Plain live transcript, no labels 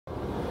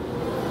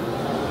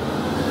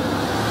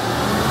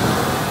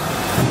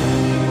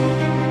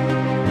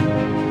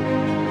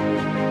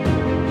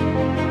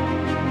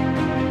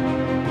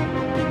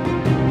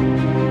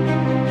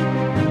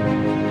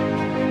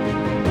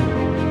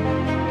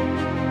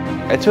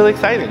It's really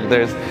exciting.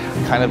 There's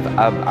kind of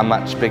a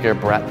much bigger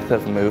breadth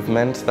of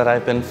movement that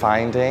I've been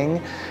finding.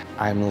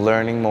 I'm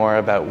learning more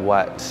about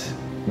what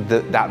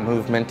that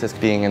movement is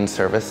being in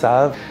service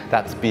of.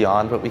 That's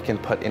beyond what we can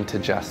put into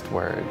just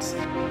words.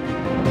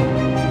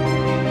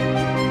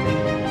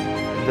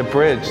 The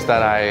bridge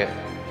that I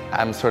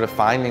am sort of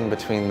finding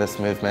between this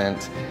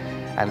movement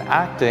and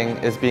acting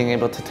is being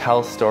able to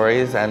tell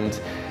stories and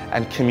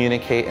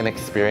communicate an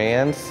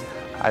experience.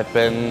 I've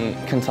been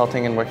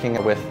consulting and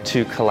working with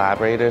two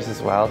collaborators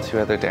as well, two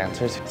other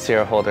dancers,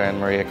 Sierra Holder and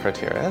Maria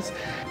Crotieres.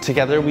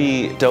 Together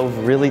we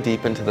dove really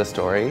deep into the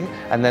story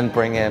and then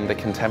bring in the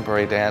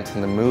contemporary dance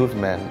and the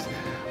movement,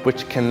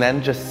 which can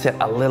then just sit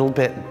a little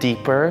bit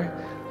deeper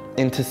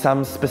into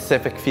some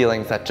specific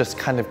feelings that just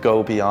kind of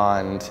go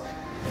beyond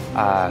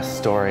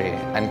story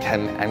and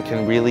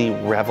can really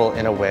revel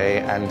in a way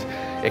and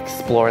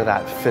explore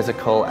that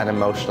physical and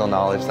emotional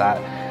knowledge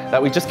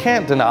that we just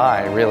can't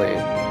deny, really.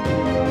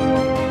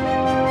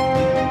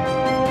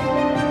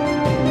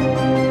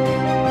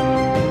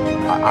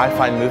 I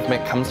find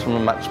movement comes from a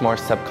much more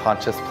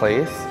subconscious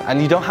place,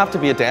 and you don't have to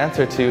be a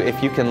dancer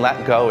if you can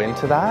let go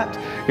into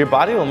that, your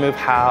body will move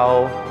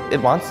how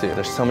it wants to.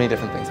 There's so many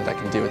different things that I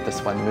can do with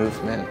this one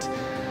movement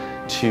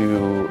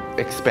to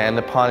expand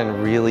upon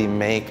and really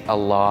make a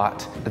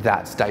lot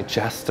that's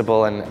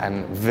digestible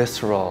and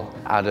visceral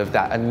out of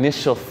that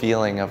initial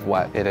feeling of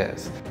what it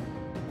is.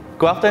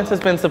 Guelph Dance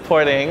has been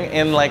supporting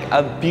in like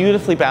a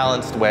beautifully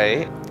balanced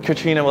way.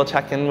 Katrina will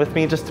check in with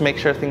me just to make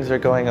sure things are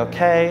going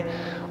okay,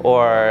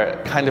 or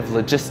kind of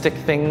logistic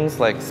things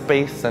like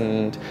space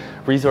and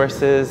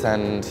resources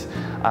and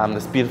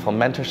this beautiful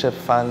mentorship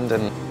fund.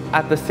 And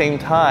at the same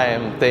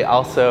time, they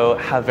also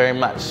have very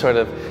much sort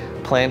of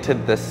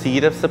planted the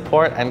seed of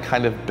support and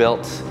kind of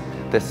built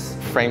this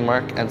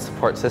framework and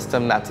support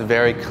system that's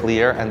very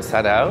clear and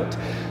set out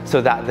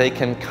so that they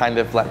can kind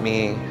of let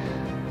me,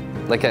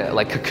 like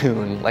a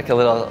cocoon, like a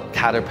little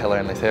caterpillar,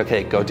 and they say,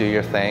 okay, go do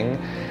your thing,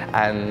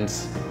 and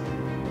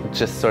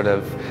just sort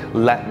of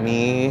let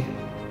me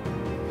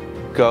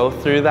go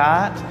through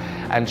that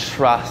and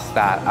trust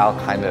that I'll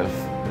kind of,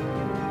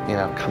 you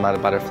know, come out a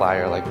butterfly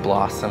or like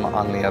blossom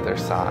on the other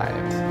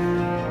side.